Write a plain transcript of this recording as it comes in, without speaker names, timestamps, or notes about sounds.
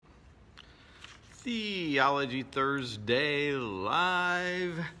Theology Thursday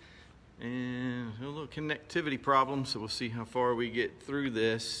live, and a little connectivity problem, so we'll see how far we get through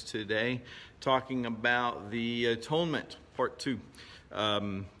this today, talking about the atonement, part 2.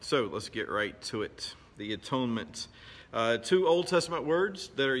 So let's get right to it. The atonement. 2 Old Testament words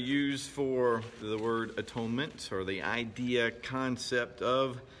that are used for the word atonement, or the idea, concept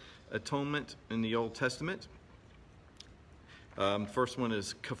of atonement in the Old Testament. First one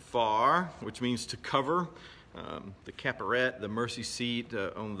is kafar, which means to cover. The kaparet, the mercy seat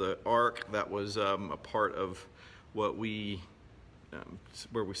on the ark, that was a part of what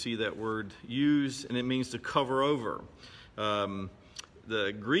where we see that word used, and it means to cover over.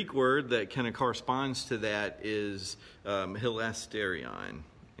 The Greek word that kind of corresponds to that is hilasterion,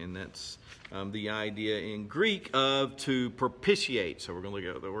 and that's the idea in Greek of to propitiate. So we're going to look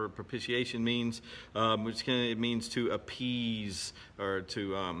at what the word propitiation means, which it means to appease, or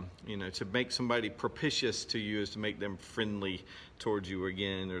to to make somebody propitious to you, is to make them friendly towards you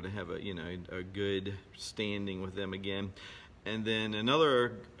again, or to have a good standing with them again. And then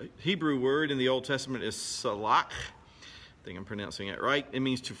another Hebrew word in the Old Testament is salach. I think I'm pronouncing it right. It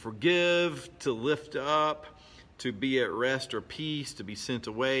means to forgive, to lift up, to be at rest or peace, to be sent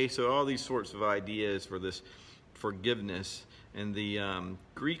away. So all these sorts of ideas for this forgiveness. And the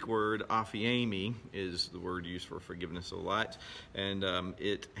Greek word aphiemi is the word used for forgiveness a lot. And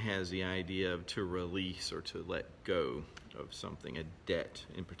it has the idea of to release or to let go of something, a debt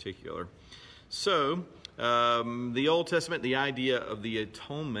in particular. So the Old Testament, the idea of the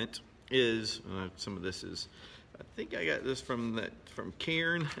atonement is, some of this is, I think I got this from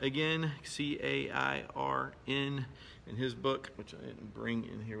Cairn again, Cairn, in his book, which I didn't bring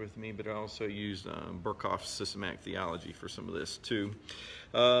in here with me, but I also used Berkhoff's Systematic Theology for some of this too.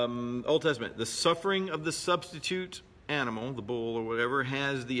 Old Testament, the suffering of the substitute animal, the bull or whatever,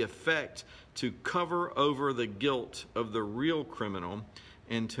 has the effect to cover over the guilt of the real criminal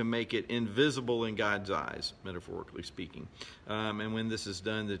and to make it invisible in God's eyes, metaphorically speaking. And when this is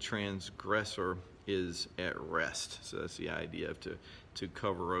done, the transgressor is at rest. So that's the idea of to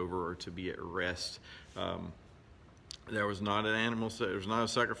cover over or to be at rest. There was not an animal, so there was not a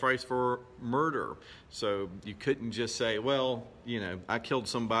sacrifice for murder. So you couldn't just say, well, I killed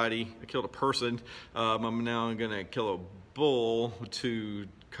somebody, I killed a person, I'm now going to kill a bull to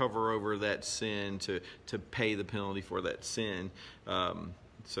cover over that sin, to pay the penalty for that sin.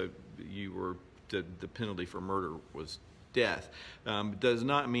 So the penalty for murder was death. Does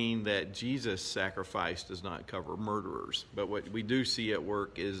not mean that Jesus' sacrifice does not cover murderers. But what we do see at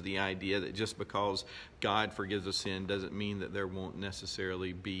work is the idea that just because God forgives a sin doesn't mean that there won't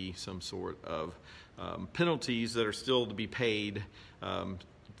necessarily be some sort of penalties that are still to be paid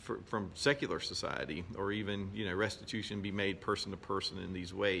from secular society, or even restitution be made person to person in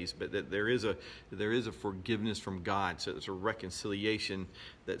these ways. But that there is a forgiveness from God, so it's a reconciliation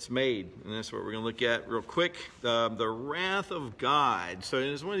that's made, and that's what we're going to look at real quick. The wrath of God. So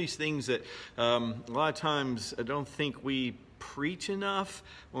it's one of these things that a lot of times I don't think we preach enough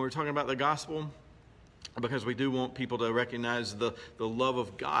when we're talking about the gospel, because we do want people to recognize the love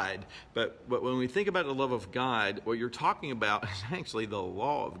of God. But when we think about the love of God, what you're talking about is actually the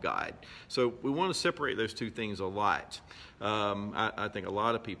law of God. So we want to separate those two things a lot. I think a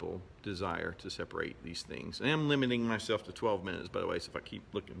lot of people desire to separate these things. And I'm limiting myself to 12 minutes, by the way, so if I keep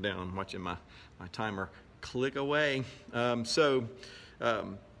looking down and watching my timer click away. If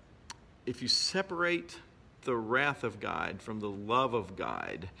you separate the wrath of God from the love of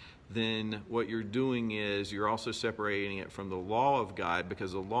God, then what you're doing is you're also separating it from the law of God,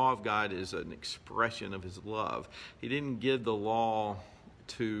 because the law of God is an expression of his love. He didn't give the law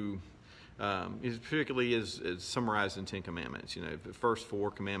to, particularly as summarized in 10 Commandments. The first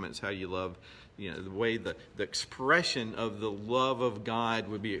 4 commandments, how you love, the way the expression of the love of God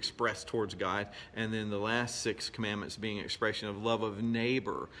would be expressed towards God, and then the last 6 commandments being an expression of love of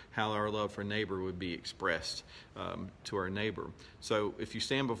neighbor, how our love for neighbor would be expressed to our neighbor. So if you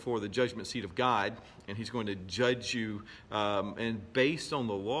stand before the judgment seat of God, and he's going to judge you, and based on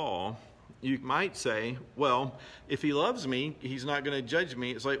the law, you might say, well, if he loves me, he's not going to judge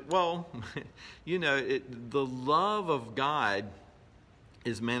me. It's like, well, the love of God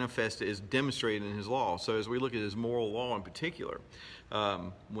is manifested, is demonstrated in his law. So as we look at his moral law in particular,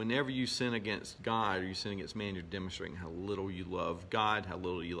 whenever you sin against God or you sin against man, you're demonstrating how little you love God, how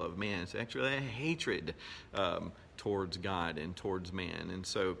little you love man. It's actually a hatred towards God and towards man. And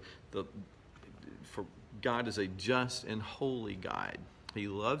so for God is a just and holy God. He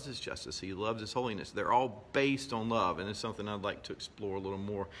loves his justice. He loves his holiness. They're all based on love. And it's something I'd like to explore a little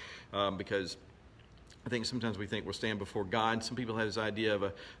more because I think sometimes we think we'll stand before God. Some people have this idea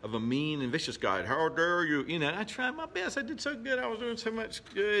of a mean and vicious God. How dare you? You know, I tried my best. I did so good. I was doing so much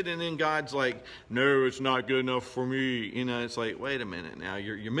good. And then God's like, no, it's not good enough for me. You know, it's like, wait a minute now.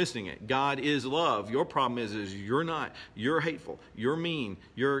 You're missing it. God is love. Your problem is you're not. You're hateful. You're mean.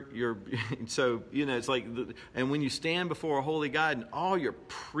 You're so, you know, it's like, and when you stand before a holy God and all your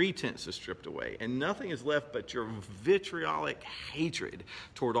pretense is stripped away and nothing is left but your vitriolic hatred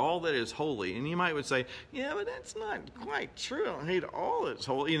toward all that is holy. And you might would say, yeah, but that's not quite true. I don't hate all that's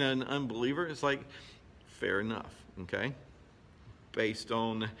holy. You know, an unbeliever. It's like, fair enough, okay? Based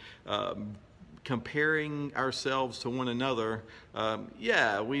on comparing ourselves to one another,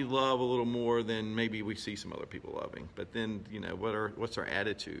 yeah, we love a little more than maybe we see some other people loving. But then, you know, what's our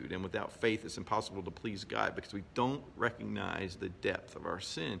attitude? And without faith, it's impossible to please God because we don't recognize the depth of our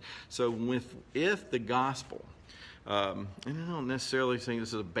sin. So if the gospel... and I don't necessarily think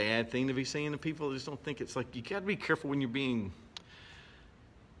this is a bad thing to be saying to people. I just don't think it's like, you got to be careful when you're being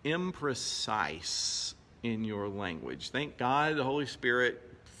imprecise in your language. Thank God the Holy Spirit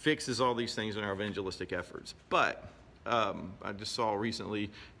fixes all these things in our evangelistic efforts. But I just saw recently,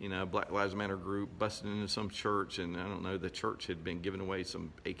 you know, Black Lives Matter group busted into some church, and I don't know, the church had been giving away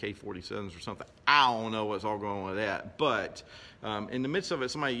some AK-47s or something. I don't know what's all going on with that. But in the midst of it,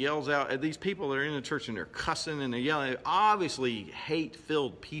 somebody yells out at these people that are in the church, and they're cussing and they're yelling, obviously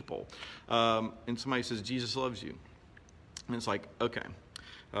hate-filled people. And somebody says, Jesus loves you. And it's like, okay,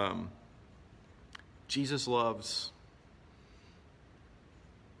 Jesus loves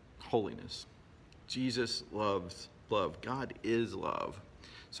holiness. Jesus loves love. God is love.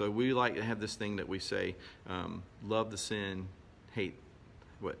 So we like to have this thing that we say, love the sin, hate.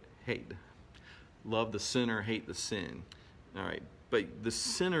 Love the sinner, hate the sin. All right. But the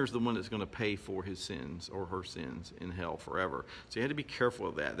sinner's the one that's going to pay for his sins or her sins in hell forever. So you have to be careful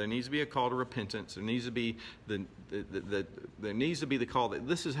of that. There needs to be a call to repentance. There needs to be the call that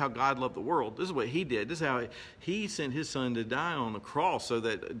this is how God loved the world. This is what he did. This is how he sent his son to die on the cross so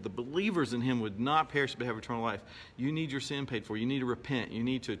that the believers in him would not perish but have eternal life. You need your sin paid for. You need to repent. You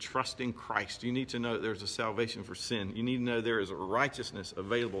need to trust in Christ. You need to know that there's a salvation for sin. You need to know there is a righteousness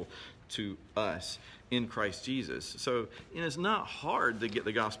available to us in Christ Jesus. So, and it's not hard to get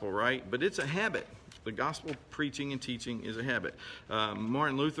the gospel right, but it's a habit. The gospel preaching and teaching is a habit.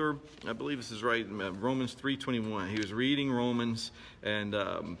 Martin Luther, I believe this is right, Romans 3:21. He was reading Romans, and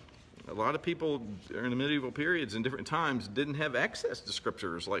a lot of people during the medieval periods and different times didn't have access to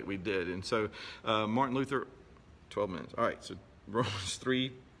scriptures like we did. And so Martin Luther, 12 minutes. All right, so Romans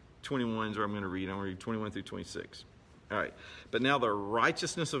 3:21 is where I'm going to read. I'm going to read 21 through 26. All right, but now the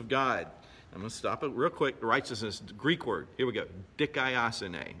righteousness of God. I'm going to stop it real quick. Righteousness, Greek word. Here we go.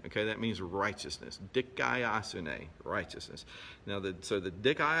 Dikaiosune. Okay, that means righteousness. Dikaiosune, righteousness. Now, the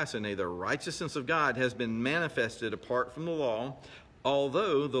dikaiosune, the righteousness of God, has been manifested apart from the law,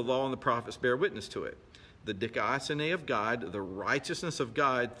 although the law and the prophets bear witness to it. The dikaiosune of God, the righteousness of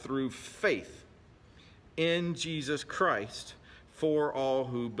God through faith in Jesus Christ, for all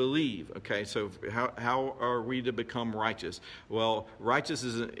who believe. Okay, so how are we to become righteous? Well,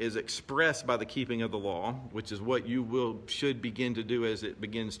 righteousness is expressed by the keeping of the law, which is what you should begin to do as it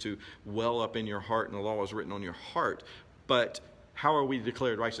begins to well up in your heart and the law is written on your heart. But how are we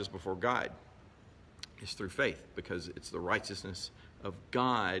declared righteous before God? It's through faith, because it's the righteousness of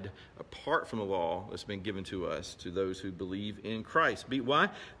God apart from the law that's been given to us, to those who believe in Christ. Why?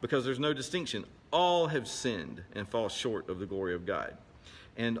 Because there's no distinction. All have sinned and fall short of the glory of God.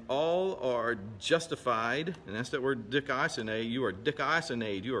 And all are justified, and that's that word dikaiosune. You are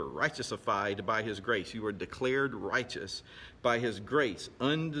dikaiosune. You are righteousified by his grace. You are declared righteous by his grace.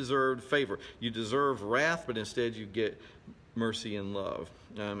 Undeserved favor. You deserve wrath, but instead you get mercy and love.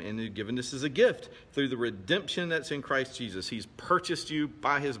 And you're given this as a gift through the redemption that's in Christ Jesus. He's purchased you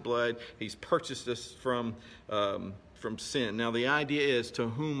by his blood. He's purchased us from sin. Now, the idea is, to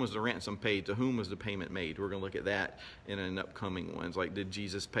whom was the ransom paid? To whom was the payment made? We're going to look at that in an upcoming one. It's like, did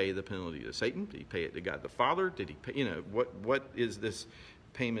Jesus pay the penalty to Satan? Did he pay it to God the Father? Did he pay, what is this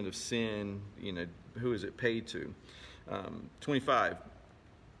payment of sin? Who is it paid to? 25.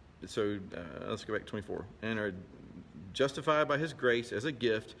 So let's go back to 24. And are justified by his grace as a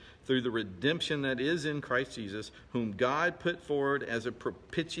gift through the redemption that is in Christ Jesus, whom God put forward as a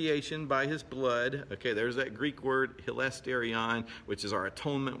propitiation by his blood. Okay, there's that Greek word, hilasterion, which is our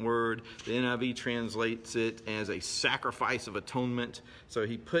atonement word. The NIV translates it as a sacrifice of atonement. So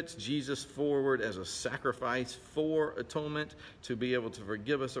he puts Jesus forward as a sacrifice for atonement to be able to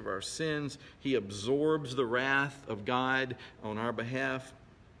forgive us of our sins. He absorbs the wrath of God on our behalf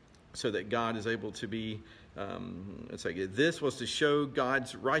so that God is able to be this was to show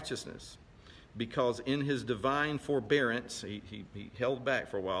God's righteousness. because in his divine forbearance, he held back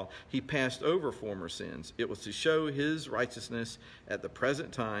for a while, he passed over former sins. It was to show his righteousness at the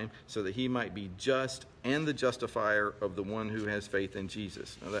present time, so that he might be just and the justifier of the one who has faith in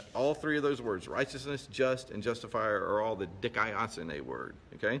Jesus. Now, that all three of those words, righteousness, just, and justifier, are all the dikaiosune word.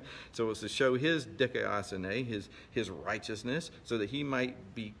 Okay, so it's to show his dikaiosune, his righteousness, so that he might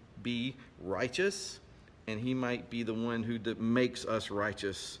be righteous, and he might be the one who makes us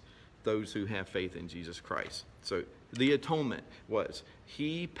righteous, those who have faith in Jesus Christ. So the atonement was,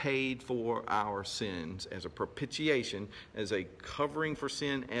 he paid for our sins as a propitiation, as a covering for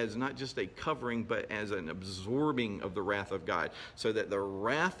sin, as not just a covering, but as an absorbing of the wrath of God. So that the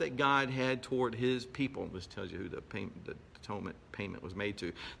wrath that God had toward his people, this tells you who the atonement payment was made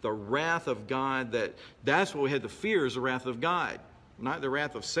to. The wrath of God, that's what we had to fear, is the wrath of God. Not the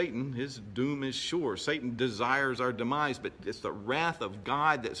wrath of Satan. His doom is sure. Satan desires our demise, but it's the wrath of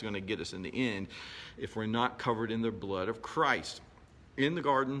God that's going to get us in the end if we're not covered in the blood of Christ. In the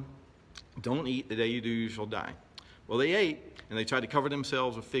garden, don't eat, the day you do you shall die. Well, they ate, and they tried to cover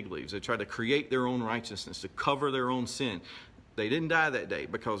themselves with fig leaves. They tried to create their own righteousness, to cover their own sin. They didn't die that day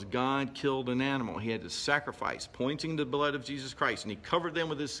because God killed an animal. He had to sacrifice, pointing to the blood of Jesus Christ. And he covered them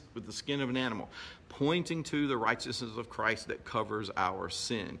with the skin of an animal, pointing to the righteousness of Christ that covers our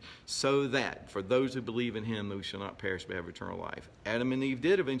sin. So that for those who believe in him, we shall not perish but have eternal life. Adam and Eve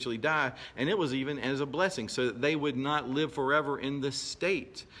did eventually die, and it was even as a blessing, so that they would not live forever in this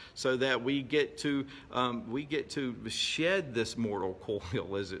state. So that we get to shed this mortal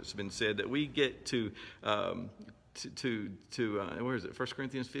coil, as it's been said, that we get to where is it? 1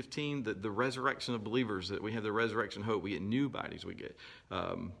 Corinthians 15, the resurrection of believers, that we have the resurrection hope. We get new bodies, we get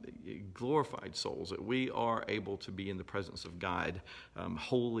glorified souls, that we are able to be in the presence of God,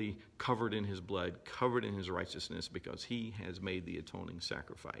 holy, covered in his blood, covered in his righteousness, because he has made the atoning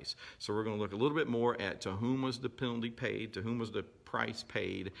sacrifice. So we're going to look a little bit more at to whom was the penalty paid, to whom was the price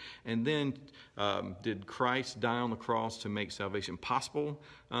paid, and then did Christ die on the cross to make salvation possible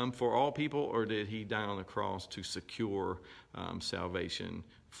for all people, or did he die on the cross to secure salvation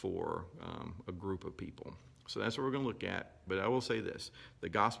for a group of people? So that's what we're going to look at. But I will say this: the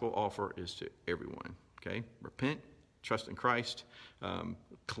gospel offer is to everyone. Okay, repent, trust in Christ,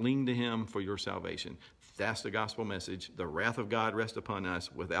 cling to him for your salvation. That's the gospel message. The wrath of God rests upon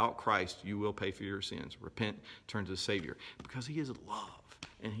us. Without Christ, you will pay for your sins. Repent, turn to the Savior, because he is love,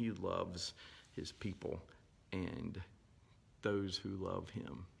 and he loves his people and those who love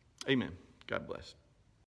him. Amen. God bless.